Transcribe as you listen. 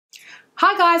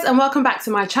Hi guys, and welcome back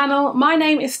to my channel. My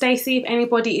name is Stacey. If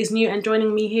anybody is new and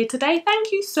joining me here today,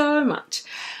 thank you so much.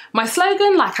 My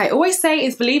slogan, like I always say,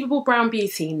 is believable brown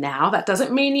beauty. Now, that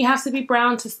doesn't mean you have to be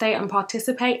brown to stay and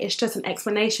participate. It's just an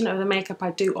explanation of the makeup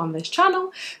I do on this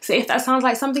channel. So if that sounds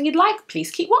like something you'd like,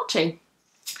 please keep watching.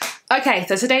 Okay,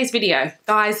 so today's video,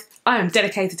 guys, I am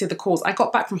dedicated to the cause. I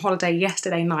got back from holiday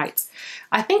yesterday night.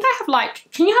 I think I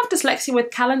have can you have dyslexia with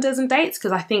calendars and dates?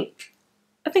 Because I think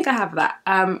I have that.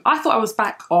 I thought I was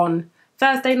back on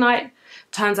Thursday night.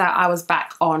 Turns out I was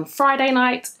back on Friday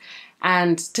night.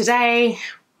 And today,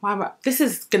 this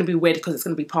is going to be weird because it's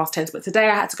going to be past tense, but today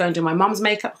I had to go and do my mum's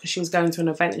makeup because she was going to an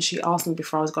event and she asked me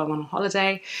before I was going on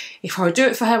holiday if I would do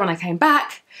it for her when I came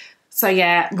back. So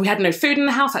yeah, we had no food in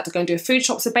the house. I had to go and do a food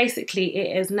shop. So basically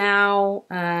it is now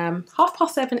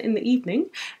 7:30 in the evening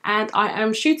and I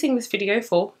am shooting this video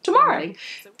for tomorrow.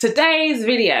 Today's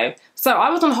video. So I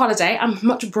was on holiday. I'm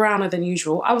much browner than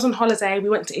usual. I was on holiday. We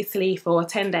went to Italy for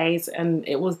 10 days and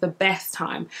it was the best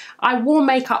time. I wore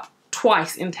makeup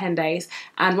twice in 10 days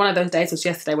and one of those days was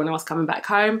yesterday when I was coming back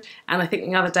home, and I think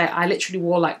the other day I literally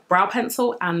wore like brow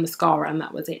pencil and mascara and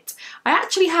that was it. I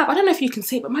actually have, I don't know if you can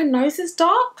see, but my nose is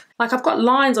dark. Like I've got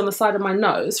lines on the side of my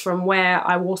nose from where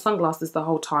I wore sunglasses the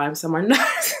whole time, so my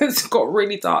nose has got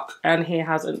really dark and here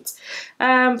hasn't.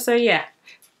 So yeah,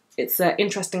 it's an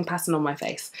interesting pattern on my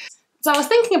face. So I was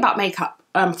thinking about makeup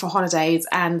for holidays,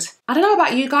 and I don't know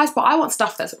about you guys, but I want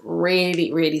stuff that's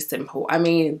really, really simple. I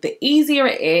mean, the easier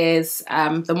it is,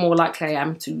 the more likely I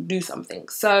am to do something.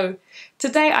 So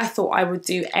today I thought I would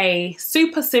do a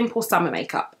super simple summer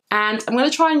makeup, and I'm going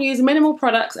to try and use minimal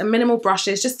products and minimal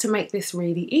brushes just to make this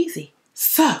really easy.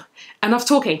 So enough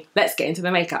talking, let's get into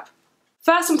the makeup.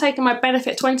 First, I'm taking my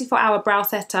Benefit 24-hour brow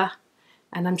setter,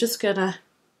 and I'm just gonna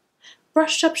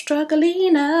brush up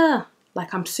Strugglina.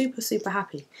 Like I'm super, super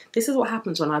happy. This is what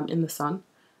happens when I'm in the sun.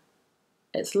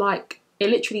 It's like, it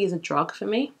literally is a drug for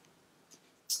me.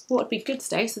 What would be good,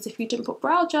 Stace, is if you didn't put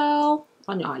brow gel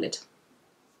on your eyelid.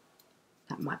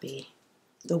 That might be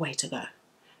the way to go.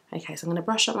 Okay, so I'm gonna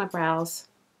brush up my brows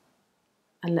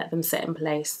and let them set in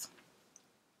place.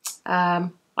 I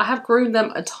have groomed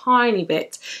them a tiny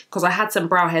bit because I had some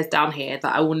brow hairs down here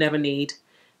that I will never need,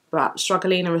 but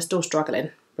Strugglina is still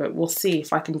struggling, but we'll see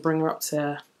if I can bring her up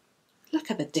to. Look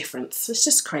at the difference, it's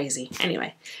just crazy.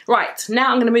 Anyway, right,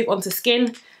 now I'm gonna move on to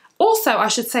skin. Also, I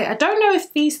should say, I don't know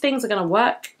if these things are gonna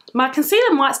work. My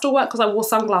concealer might still work because I wore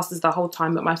sunglasses the whole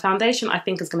time, but my foundation I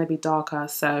think is gonna be darker,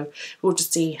 so we'll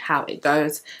just see how it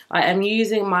goes. I am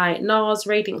using my NARS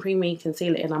Radiant Creamy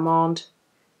Concealer in Amande,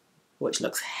 which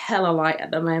looks hella light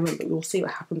at the moment, but we'll see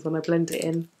what happens when I blend it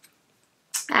in.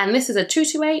 And this is a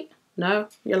 228. No,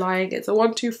 you're lying, it's a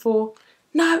 124.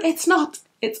 No, it's not,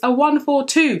 it's a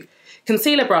 142.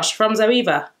 Concealer brush from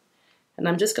Zoeva, and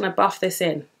I'm just going to buff this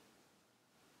in.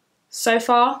 So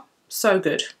far, so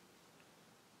good.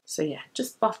 So yeah,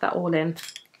 just buff that all in.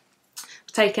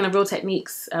 Taking a Real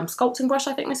Techniques sculpting brush,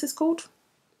 I think this is called.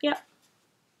 Yep.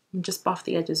 And just buff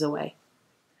the edges away.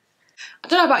 I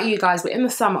don't know about you guys, but in the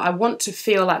summer I want to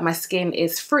feel like my skin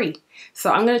is free.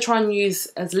 So I'm going to try and use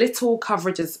as little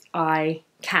coverage as I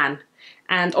can.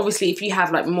 And obviously if you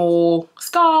have like more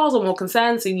scars or more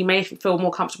concerns, then you may feel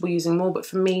more comfortable using more, but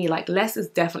for me, like less is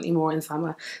definitely more in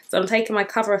summer. So I'm taking my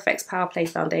Cover FX Power Play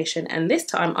foundation, and this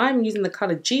time I'm using the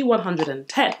colour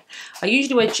G110. I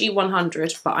usually wear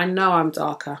G100, but I know I'm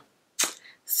darker.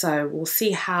 So we'll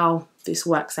see how this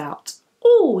works out.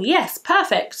 Oh yes,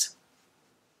 perfect.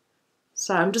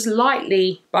 So I'm just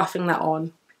lightly buffing that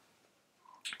on.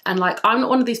 And like, I'm not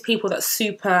one of these people that's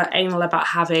super anal about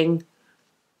having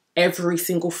every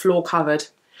single floor covered.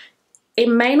 It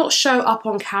may not show up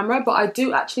on camera, but I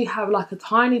do actually have like a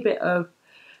tiny bit of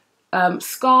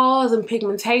scars and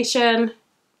pigmentation,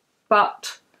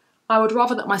 but I would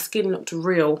rather that my skin looked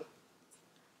real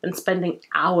than spending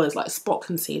hours like spot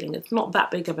concealing. It's not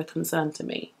that big of a concern to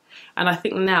me. And I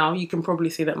think now you can probably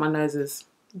see that my nose is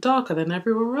darker than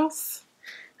everywhere else.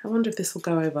 I wonder if this will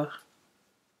go over.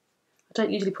 I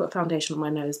don't usually put foundation on my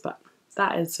nose, but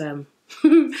that is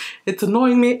it's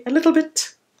annoying me a little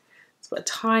bit. Let's put a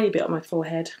tiny bit on my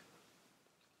forehead.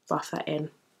 Buff that in.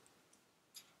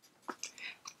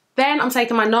 Then I'm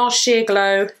taking my NARS Sheer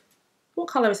Glow. What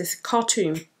colour is this?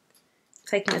 Cartoon.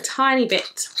 Taking a tiny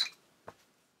bit.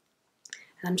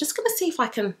 And I'm just going to see if I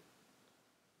can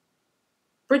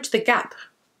bridge the gap.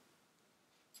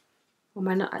 Or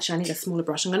actually, I need a smaller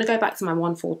brush. I'm going to go back to my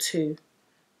 142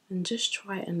 and just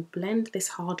try and blend this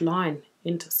hard line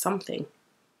into something,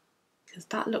 because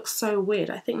that looks so weird.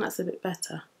 I think that's a bit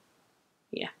better.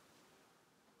 Yeah.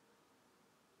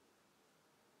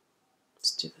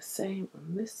 Let's do the same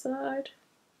on this side.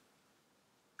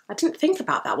 I didn't think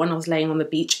about that when I was laying on the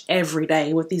beach every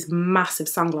day with these massive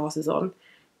sunglasses on.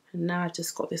 And now I've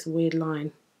just got this weird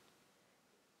line.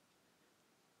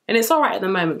 And it's all right at the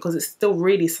moment because it's still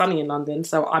really sunny in London,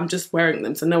 so I'm just wearing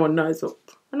them so no one knows. But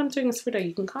when I'm doing this video,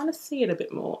 you can kind of see it a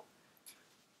bit more.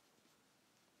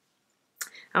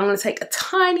 I'm going to take a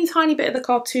tiny, tiny bit of the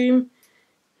cartoon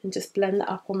and just blend that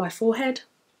up on my forehead.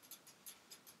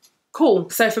 Cool.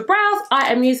 So for brows,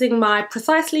 I am using my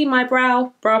Precisely My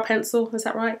Brow pencil. Is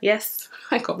that right? Yes,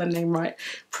 I got the name right.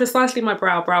 Precisely My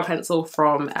Brow pencil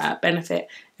from Benefit.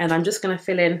 And I'm just going to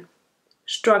fill in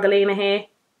Strugglina here.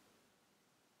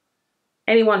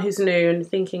 Anyone who's new and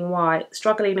thinking why,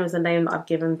 Strugglina is the name that I've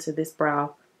given to this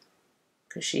brow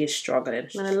because she is struggling. I'm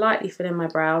going to lightly fill in my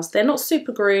brows. They're not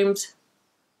super groomed.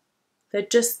 They're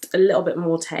just a little bit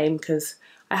more tame because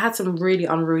I had some really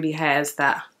unruly hairs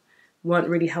that weren't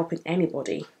really helping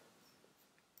anybody.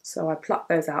 So I plucked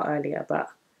those out earlier, but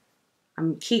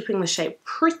I'm keeping the shape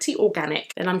pretty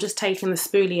organic. And I'm just taking the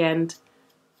spoolie end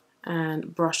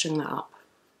and brushing that up.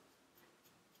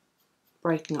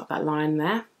 Breaking up that line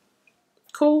there.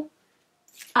 Cool.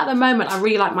 At the moment, I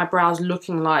really like my brows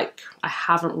looking like I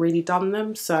haven't really done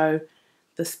them. So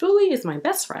the spoolie is my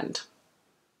best friend.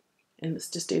 And let's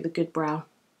just do the good brow.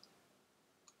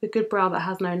 The good brow that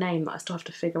has no name that I still have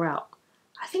to figure out.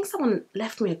 I think someone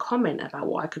left me a comment about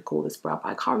what I could call this brow, but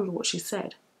I can't remember what she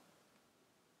said.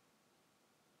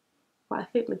 But I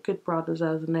think the good brow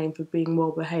deserves a name for being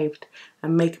well behaved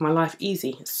and making my life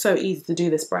easy. It's so easy to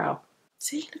do this brow.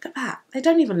 See, look at that. They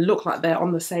don't even look like they're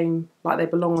on the same, like they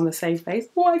belong on the same face.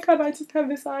 Why can't I just have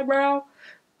this eyebrow?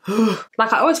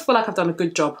 Like I always feel like I've done a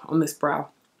good job on this brow.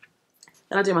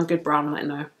 Then I do my good brow and I'm like,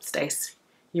 no, Stace,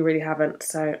 you really haven't.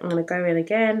 So I'm going to go in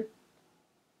again.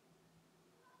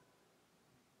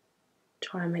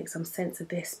 Try and make some sense of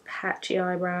this patchy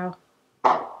eyebrow.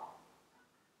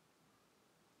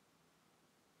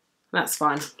 That's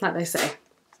fine, like they say.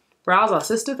 Brows are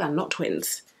sisters and not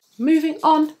twins. Moving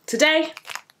on, today,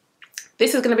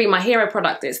 this is going to be my hero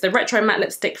product. It's the Retro Matte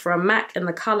Lipstick from MAC in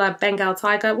the colour Bengal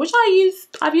Tiger, which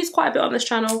I've used quite a bit on this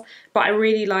channel, but I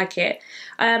really like it.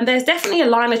 There's definitely a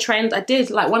liner trend. I did,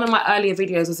 like one of my earlier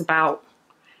videos was about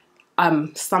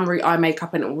summery eye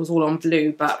makeup and it was all on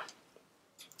blue, but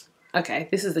okay,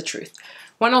 this is the truth.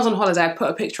 When I was on holiday, I put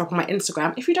a picture up on my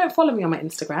Instagram. If you don't follow me on my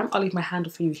Instagram, I'll leave my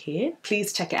handle for you here.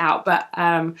 Please check it out. But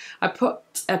I put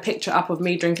a picture up of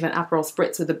me drinking an Aperol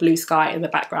Spritz with the blue sky in the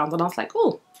background. And I was like,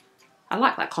 oh, I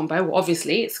like that combo. Well,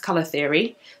 obviously, it's colour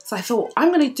theory. So I thought,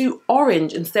 I'm going to do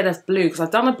orange instead of blue because I've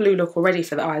done a blue look already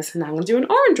for the eyes. And now I'm going to do an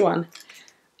orange one.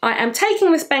 I am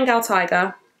taking this Bengal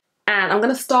Tiger and I'm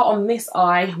going to start on this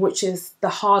eye, which is the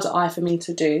harder eye for me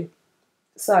to do.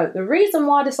 So the reason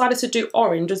why I decided to do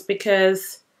orange is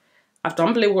because I've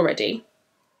done blue already.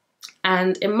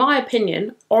 And in my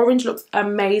opinion, orange looks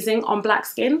amazing on black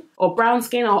skin or brown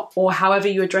skin or however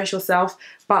you address yourself.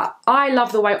 But I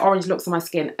love the way orange looks on my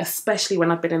skin, especially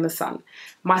when I've been in the sun.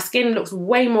 My skin looks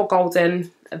way more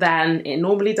golden than it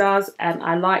normally does. And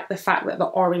I like the fact that the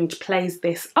orange plays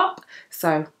this up.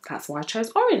 So that's why I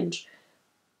chose orange.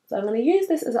 So I'm going to use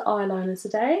this as an eyeliner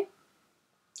today.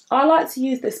 I like to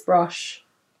use this brush.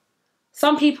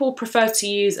 Some people prefer to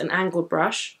use an angled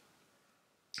brush,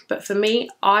 but for me,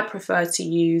 I prefer to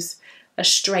use a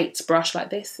straight brush like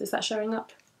this. Is that showing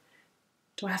up?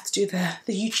 Do I have to do the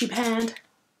YouTube hand?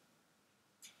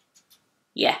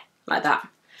 Yeah, like that.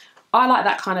 I like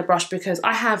that kind of brush because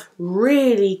I have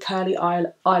really curly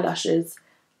eyelashes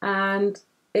and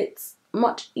it's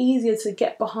much easier to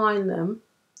get behind them.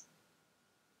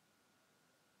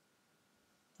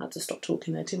 I had to stop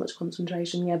talking there, too much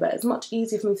concentration. Yeah, but it's much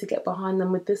easier for me to get behind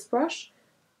them with this brush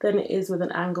than it is with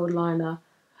an angled liner.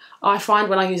 I find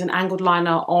when I use an angled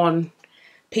liner on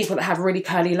people that have really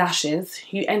curly lashes,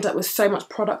 you end up with so much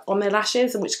product on their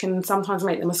lashes, which can sometimes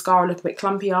make the mascara look a bit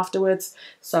clumpy afterwards.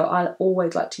 So I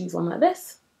always like to use one like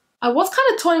this. I was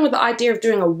kind of toying with the idea of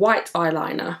doing a white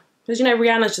eyeliner, because you know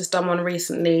Rihanna's just done one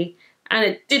recently and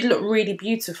it did look really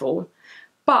beautiful,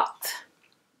 but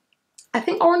I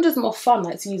think orange is more fun,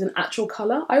 like to use an actual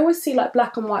colour. I always see like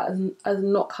black and white as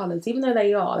not colours, even though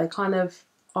they are, they kind of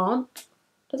aren't.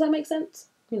 Does that make sense?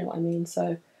 You know what I mean?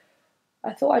 So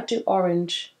I thought I'd do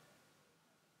orange.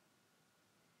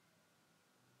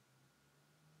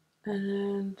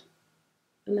 And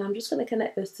now I'm just going to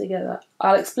connect this together.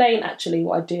 I'll explain actually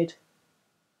what I did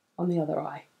on the other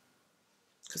eye,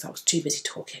 because I was too busy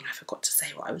talking. I forgot to say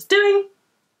what I was doing.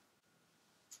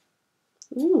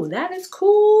 Ooh, that is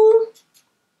cool.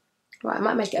 Right, I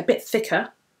might make it a bit thicker.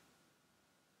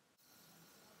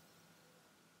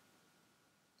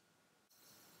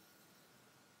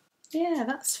 Yeah,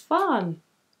 that's fun.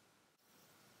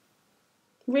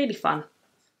 Really fun.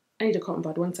 I need a cotton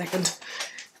bud, 1 second.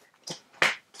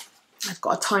 I've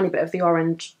got a tiny bit of the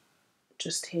orange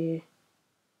just here.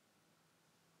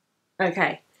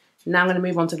 Okay, now I'm going to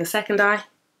move on to the second eye.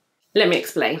 Let me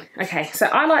explain. Okay, so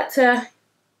I like to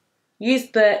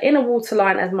use the inner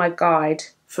waterline as my guide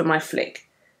for my flick.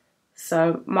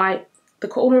 So the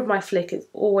corner of my flick is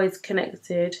always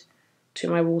connected to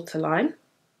my waterline.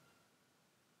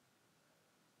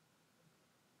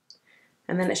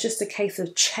 And then it's just a case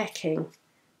of checking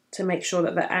to make sure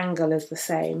that the angle is the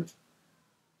same.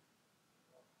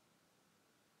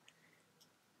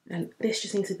 And this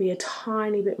just needs to be a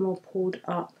tiny bit more pulled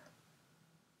up.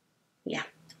 Yeah.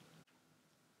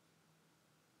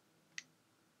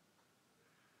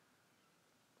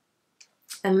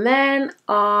 And then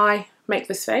I make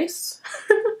this face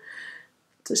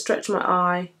to stretch my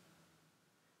eye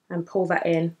and pull that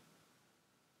in.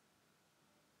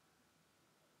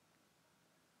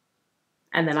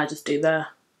 And then I just do the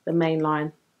main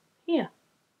line here.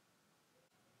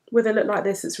 With a look like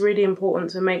this, it's really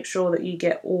important to make sure that you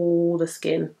get all the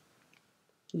skin.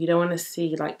 You don't want to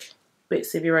see like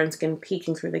bits of your own skin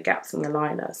peeking through the gaps in the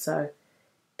liner. So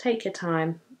take your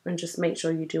time and just make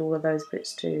sure you do all of those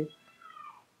bits too.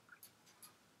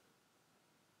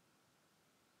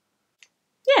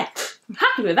 Yeah, I'm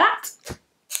happy with that.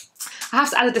 I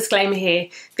have to add a disclaimer here.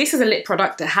 This is a lip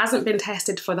product that hasn't been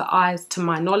tested for the eyes to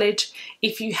my knowledge.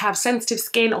 If you have sensitive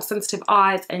skin or sensitive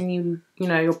eyes and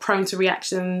you're prone to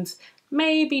reactions,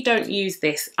 maybe don't use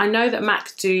this. I know that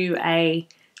MAC do a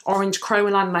orange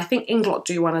chroma line and I think Inglot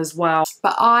do one as well.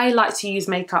 But I like to use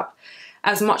makeup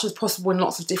as much as possible in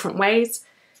lots of different ways.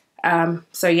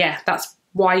 So yeah, that's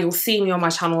why you'll see me on my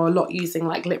channel a lot using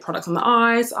like lip products on the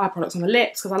eyes, eye products on the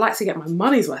lips, because I like to get my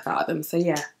money's worth out of them. So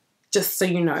yeah. Just so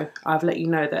you know, I've let you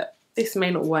know that this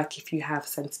may not work if you have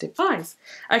sensitive eyes.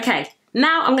 Okay,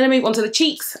 now I'm going to move on to the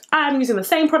cheeks. I'm using the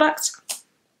same product.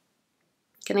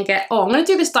 I'm going to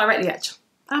do this directly actually.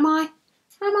 Am I?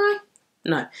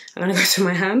 No, I'm going to go to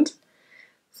my hand.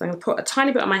 So I'm going to put a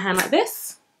tiny bit on my hand like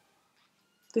this.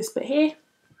 This bit here.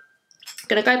 I'm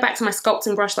going to go back to my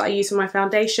sculpting brush that I use for my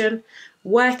foundation.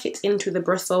 Work it into the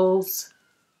bristles.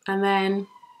 And then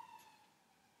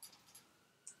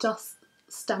just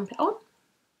stamp it on.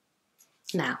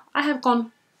 Now, I have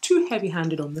gone too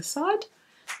heavy-handed on this side,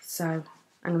 so I'm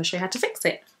going to show you how to fix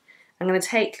it. I'm going to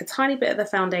take a tiny bit of the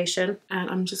foundation and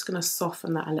I'm just going to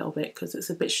soften that a little bit because it's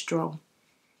a bit strong.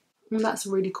 And that's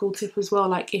a really cool tip as well,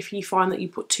 like if you find that you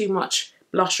put too much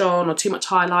blush on or too much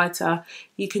highlighter,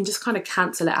 you can just kind of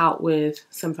cancel it out with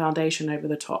some foundation over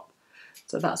the top.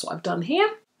 So that's what I've done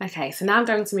here. Okay, so now I'm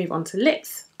going to move on to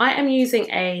lips. I am using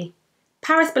a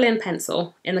Paris Berlin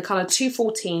pencil in the colour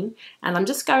 214 and I'm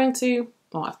just going to,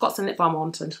 I've got some lip balm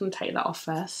on, so I'm just going to take that off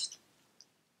first.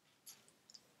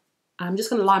 I'm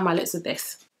just going to line my lips with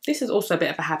this. This is also a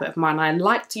bit of a habit of mine. I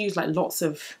like to use like not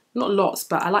lots,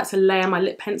 but I like to layer my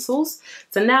lip pencils.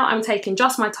 So now I'm taking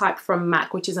Just My Type from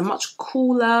MAC, which is a much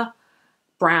cooler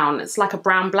brown. It's like a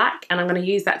brown black, and I'm going to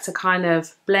use that to kind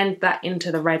of blend that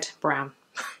into the red brown.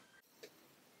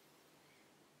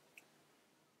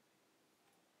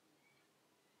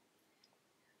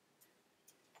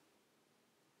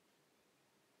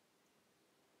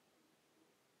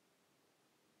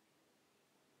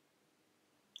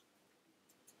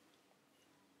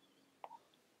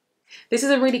 This is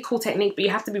a really cool technique, but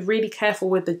you have to be really careful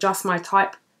with the Just My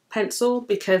Type pencil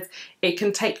because it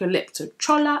can take your lip to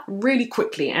chola really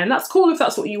quickly, and that's cool if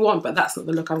that's what you want, but that's not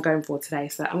the look I'm going for today.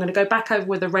 So I'm going to go back over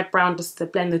with the red brown just to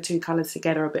blend the two colours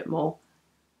together a bit more.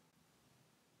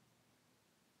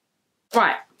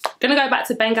 Right, going to go back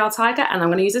to Bengal Tiger and I'm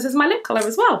going to use this as my lip colour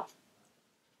as well.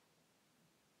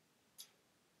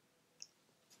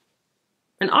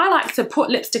 And I like to put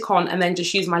lipstick on and then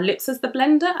just use my lips as the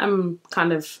blender and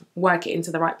kind of work it into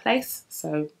the right place.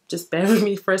 So just bear with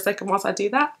me for a second whilst I do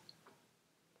that.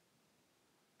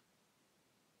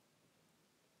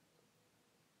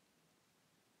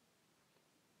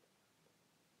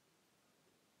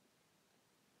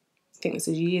 I think this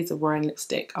is years of wearing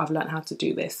lipstick. I've learned how to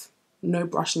do this. No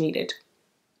brush needed.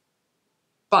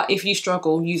 But if you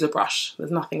struggle, use a brush.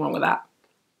 There's nothing wrong with that.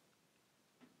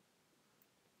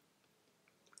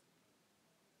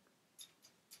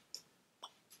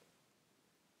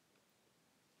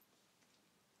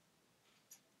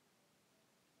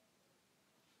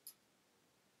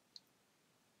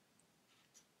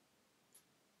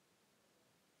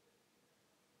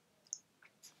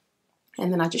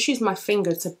 And then I just use my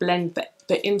finger to blend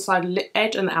the inside lip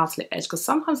edge and the outer lip edge because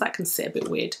sometimes that can sit a bit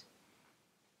weird.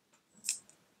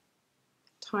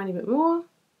 Tiny bit more.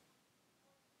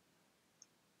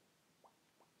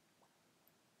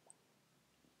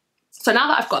 So now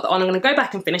that I've got that on, I'm going to go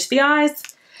back and finish the eyes.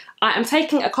 I am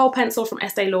taking a kohl pencil from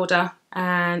Estee Lauder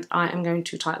and I am going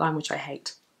to tightline, which I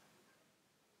hate.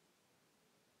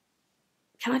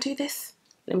 Can I do this?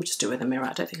 Let me just do it with a mirror.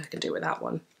 I don't think I can do it with that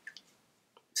one.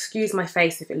 Excuse my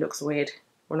face if it looks weird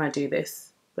when I do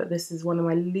this, but this is one of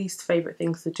my least favourite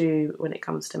things to do when it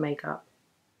comes to makeup.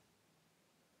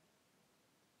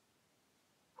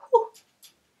 Whew.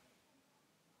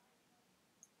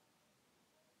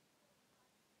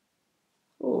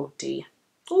 Oh dear.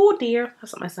 Oh dear.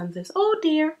 That's what my son says. Oh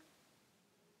dear.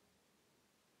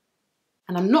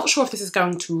 And I'm not sure if this is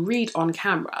going to read on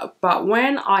camera, but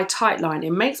when I tightline,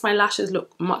 it makes my lashes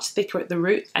look much thicker at the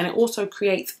root, and it also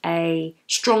creates a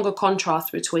stronger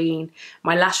contrast between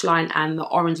my lash line and the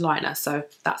orange liner. So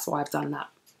that's why I've done that.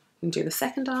 And do the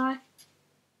second eye.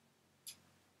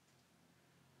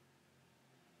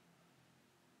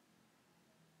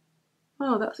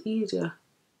 Oh, that's easier.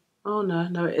 Oh no,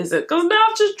 no it isn't, because now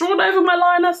I've just drawn over my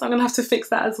liner, so I'm gonna have to fix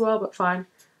that as well, but fine.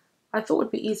 I thought it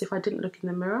would be easy if I didn't look in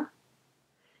the mirror.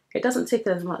 It doesn't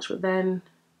tickle as much, but then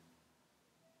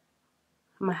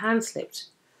my hand slipped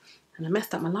and I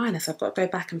messed up my liner, so I've got to go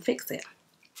back and fix it.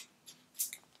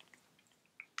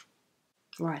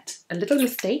 Right, a little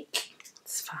mistake,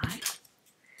 it's fine.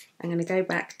 I'm going to go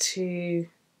back to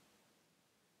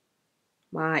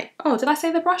my, oh, did I say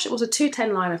the brush? It was a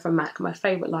 210 liner from MAC, my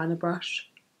favourite liner brush.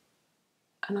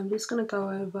 And I'm just going to go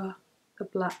over the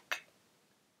black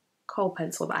kohl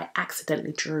pencil that I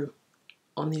accidentally drew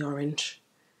on the orange.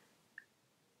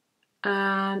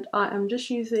 And I am just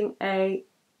using a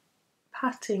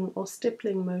patting or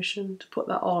stippling motion to put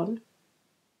that on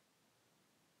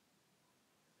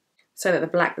so that the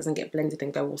black doesn't get blended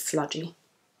and go all sludgy.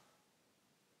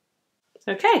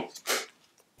 Okay,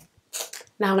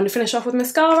 now I'm going to finish off with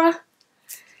mascara.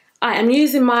 I am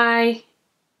using my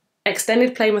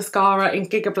extended play mascara in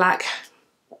Giga Black.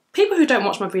 People who don't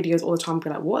watch my videos all the time will be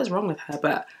like, what is wrong with her?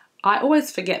 But I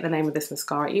always forget the name of this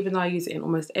mascara, even though I use it in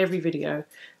almost every video.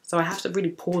 So I have to really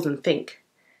pause and think.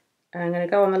 I'm going to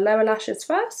go on the lower lashes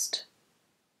first.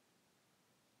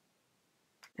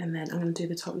 And then I'm going to do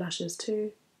the top lashes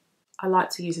too. I like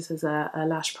to use this as a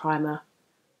lash primer.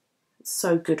 It's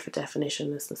so good for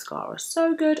definition, this mascara.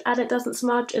 So good, and it doesn't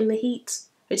smudge in the heat.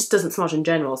 It just doesn't smudge in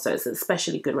general, so it's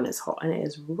especially good when it's hot. And it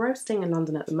is roasting in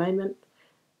London at the moment.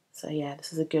 So yeah,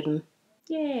 this is a good one.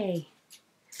 Yay.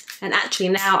 And actually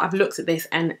now I've looked at this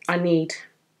and I need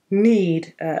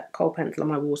a kohl pencil on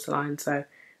my waterline, so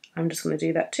I'm just going to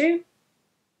do that too.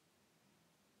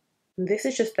 And this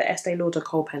is just the Estee Lauder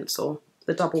kohl pencil,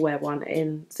 the double wear one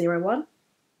in 01.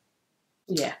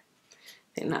 Yeah,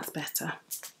 I think that's better.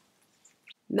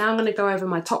 Now I'm going to go over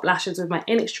my top lashes with my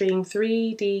In Extreme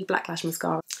 3D Black Lash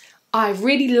Mascara. I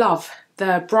really love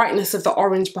the brightness of the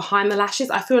orange behind the lashes.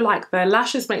 I feel like the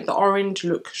lashes make the orange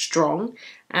look strong,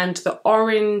 and the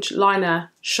orange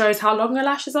liner shows how long your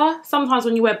lashes are. Sometimes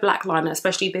when you wear black liner,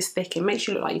 especially this thick, it makes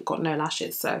you look like you've got no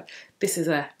lashes. So this is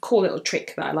a cool little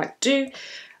trick that I like to do.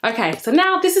 Okay, so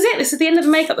now this is it. This is the end of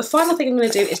the makeup. The final thing I'm going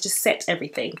to do is just set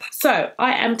everything. So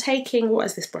I am taking, what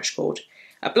is this brush called?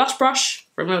 A blush brush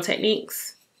from Real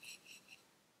Techniques.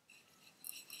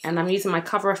 And I'm using my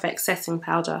Cover FX setting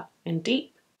powder in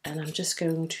Deep. And I'm just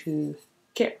going to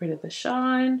get rid of the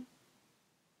shine.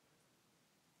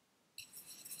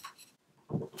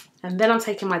 And then I'm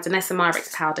taking my Danessa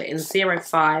Myricks powder in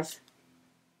 05.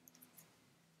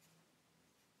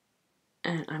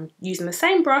 And I'm using the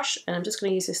same brush, and I'm just going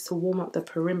to use this to warm up the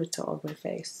perimeter of my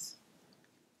face.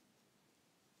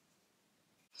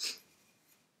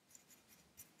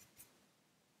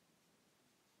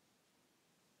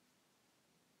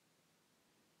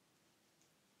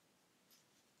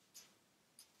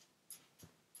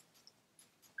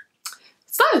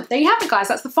 So there you have it, guys.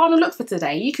 That's the final look for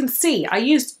today. You can see I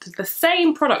used the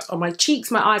same product on my cheeks,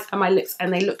 my eyes and my lips,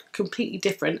 and they look completely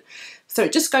different. So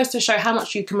it just goes to show how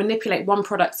much you can manipulate one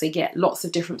product to get lots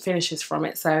of different finishes from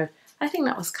it. So I think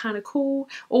that was kind of cool.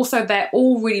 Also, they're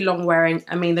all really long wearing.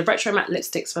 I mean, the Retro Matte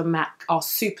lipsticks from MAC are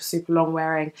super, super long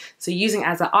wearing. So using it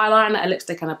as an eyeliner, a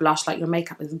lipstick and a blush, like your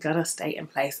makeup is gonna stay in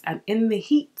place. And in the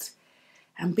heat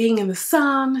and being in the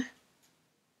sun,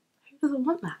 who doesn't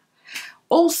want that?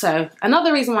 Also,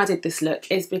 another reason why I did this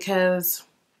look is because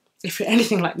if you're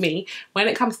anything like me, when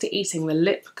it comes to eating, the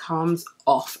lip comes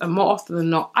off. And more often than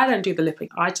not, I don't do the lipping.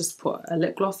 I just put a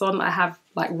lip gloss on that I have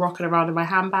like rocking around in my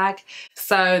handbag.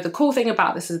 So the cool thing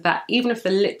about this is that even if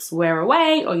the lips wear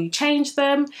away or you change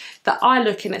them, the eye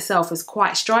look in itself is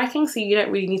quite striking. So you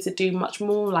don't really need to do much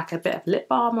more, like a bit of lip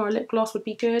balm or a lip gloss would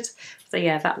be good. So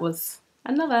yeah, that was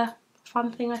another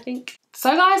fun thing, I think.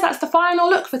 So guys, that's the final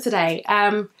look for today.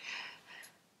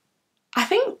 I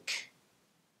think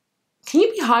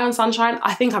high on sunshine.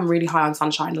 I think I'm really high on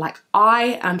sunshine. Like,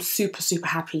 I am super, super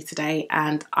happy today,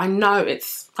 and I know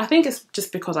I think it's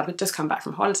just because I've just come back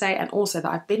from holiday, and also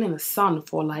that I've been in the sun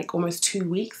for like almost 2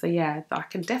 weeks. So yeah, I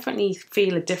can definitely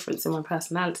feel a difference in my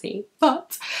personality.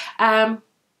 But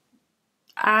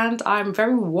and I'm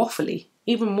very waffly,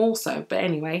 even more so. But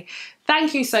anyway,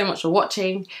 thank you so much for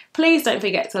watching. Please don't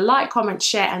forget to like, comment,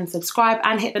 share and subscribe,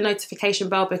 and hit the notification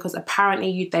bell, because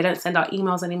apparently they don't send out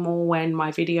emails anymore when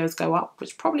my videos go up,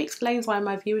 which probably explains why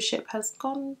my viewership has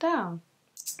gone down.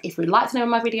 If you'd like to know when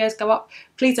my videos go up,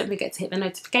 please don't forget to hit the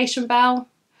notification bell.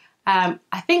 I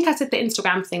think I said the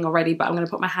Instagram thing already, but I'm going to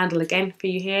put my handle again for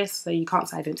you here so you can't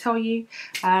say I didn't tell you.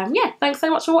 Yeah, thanks so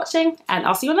much for watching, and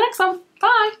I'll see you on the next one.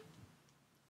 Bye!